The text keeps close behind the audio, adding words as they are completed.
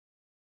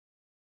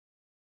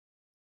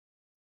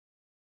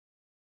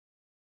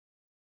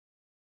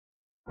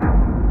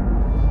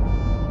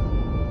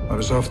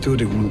was off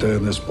duty one day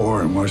in this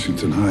bar in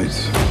Washington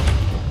Heights.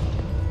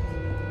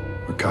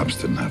 The cops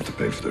didn't have to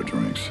pay for their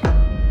drinks.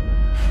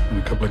 And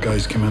a couple of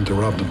guys came in to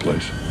rob the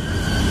place.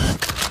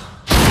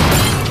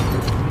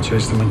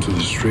 Chased them into the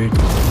street,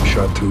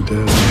 shot 2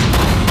 dead.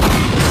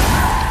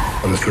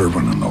 Got a third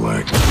one in the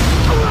leg.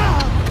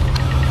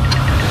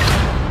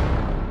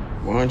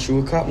 Why aren't you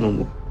a cop no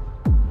more?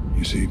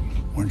 You see,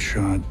 one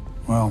shot,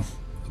 well,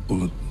 the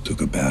bullet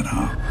took a bad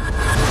hop.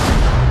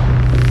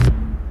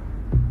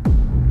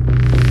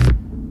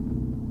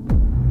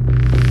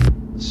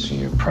 So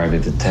you're a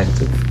private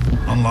detective?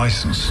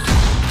 Unlicensed.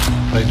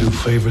 I do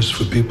favors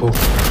for people.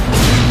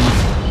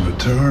 In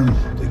return,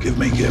 they give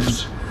me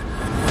gifts.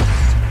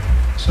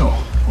 So,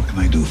 what can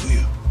I do for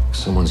you?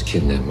 Someone's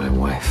kidnapped my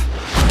wife.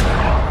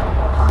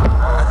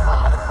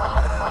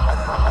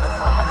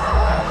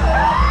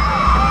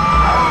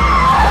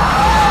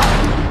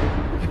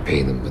 I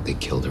paid them, but they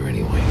killed her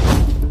anyway.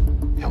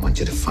 I want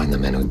you to find the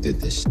men who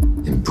did this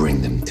and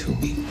bring them to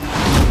me.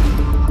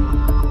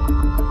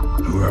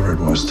 Whoever it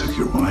was took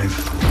your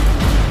wife.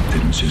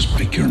 Didn't just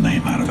pick your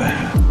name out of a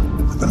hat.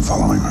 I've been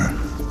following her.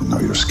 I know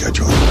your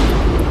schedule.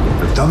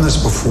 I've done this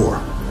before.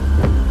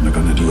 I'm not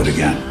gonna do it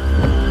again.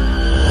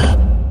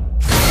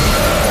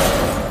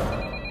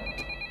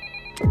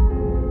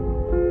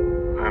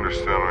 I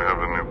understand we have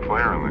a new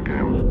player in the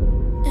game.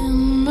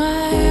 In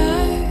my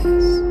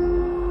eyes,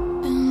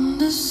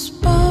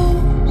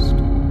 indisposed,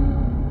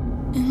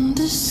 in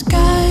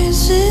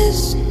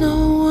disguises no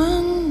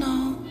one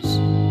knows,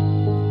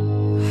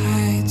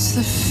 hides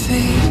the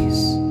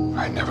face.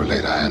 I never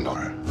laid a hand on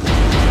her.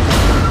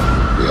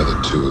 The other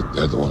two,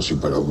 they're the ones you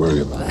better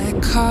worry about.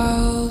 Black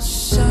hole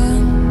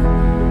sun,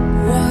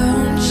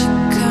 won't you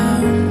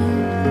come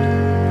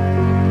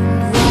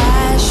and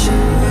wash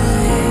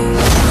away?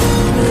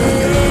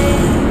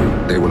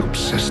 They were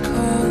obsessed.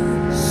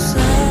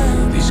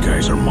 These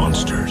guys are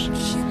monsters.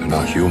 They're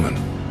not human.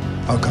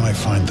 How can I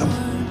find them?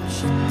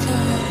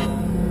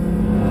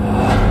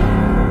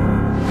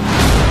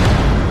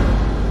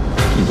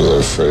 People are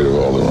afraid of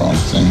all the wrong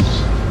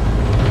things.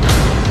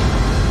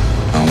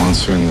 And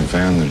once they're in the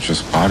van, they're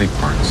just body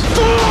parts.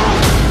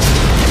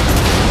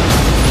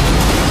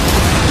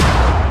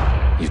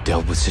 You've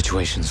dealt with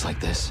situations like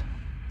this?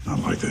 Not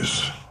like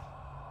this.